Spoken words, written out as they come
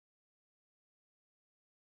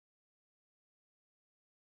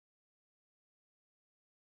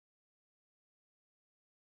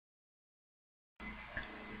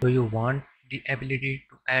Do you want the ability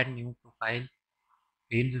to add new profile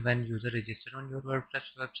fields when user register on your WordPress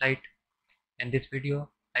website? In this video,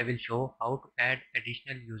 I will show how to add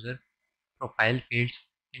additional user profile fields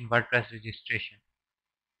in WordPress registration.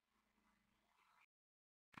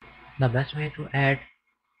 The best way to add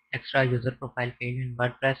extra user profile field in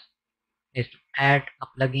WordPress is to add a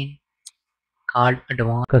plugin called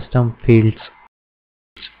Advanced Custom Fields.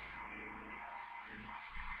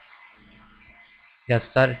 Just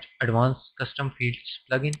search Advanced Custom Fields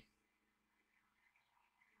plugin,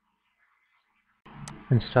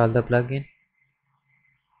 install the plugin,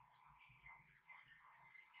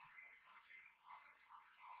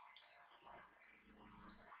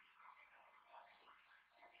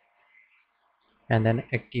 and then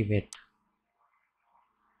activate.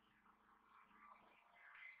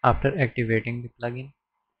 After activating the plugin,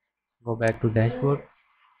 go back to dashboard.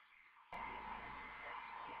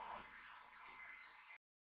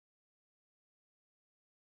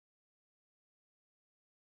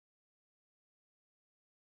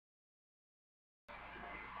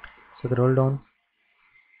 Scroll down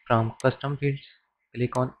from custom fields,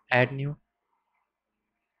 click on add new,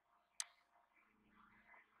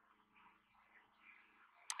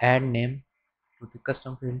 add name to the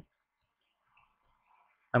custom field.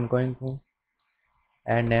 I'm going to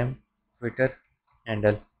add name Twitter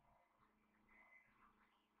handle.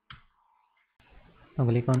 Now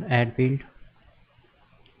click on add field,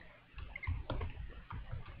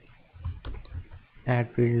 add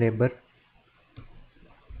field label.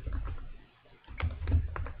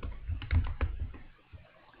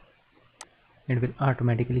 It will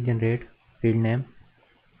automatically generate field name.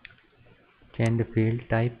 Change the field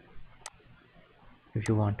type if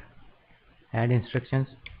you want. Add instructions.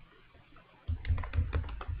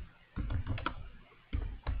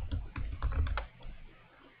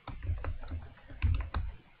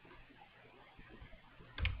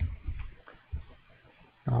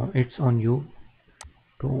 Now it's on you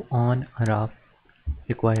to on or off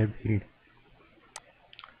required field.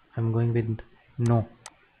 I'm going with no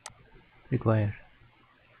required.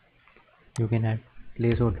 You can add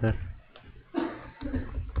placeholder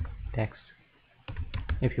text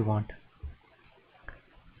if you want.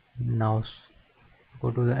 Now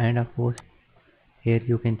go to the end of post. Here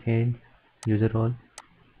you can change user role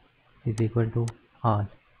is equal to all.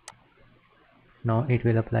 Now it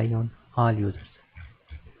will apply on all users.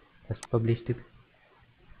 Just publish the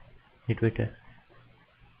Twitter.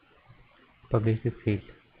 Publish the field.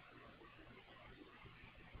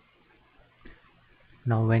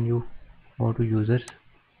 Now when you go to users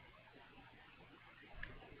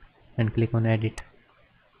and click on edit,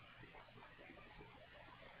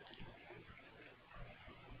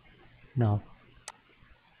 now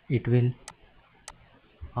it will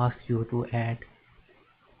ask you to add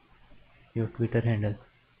your Twitter handle.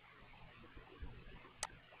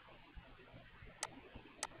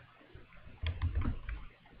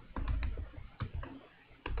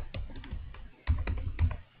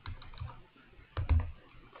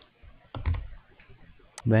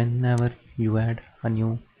 Whenever you add a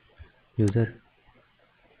new user,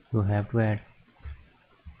 you have to add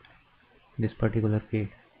this particular field.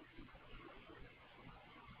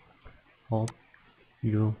 Hope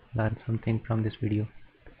you learned something from this video.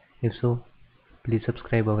 If so, please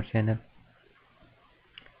subscribe our channel.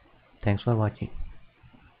 Thanks for watching.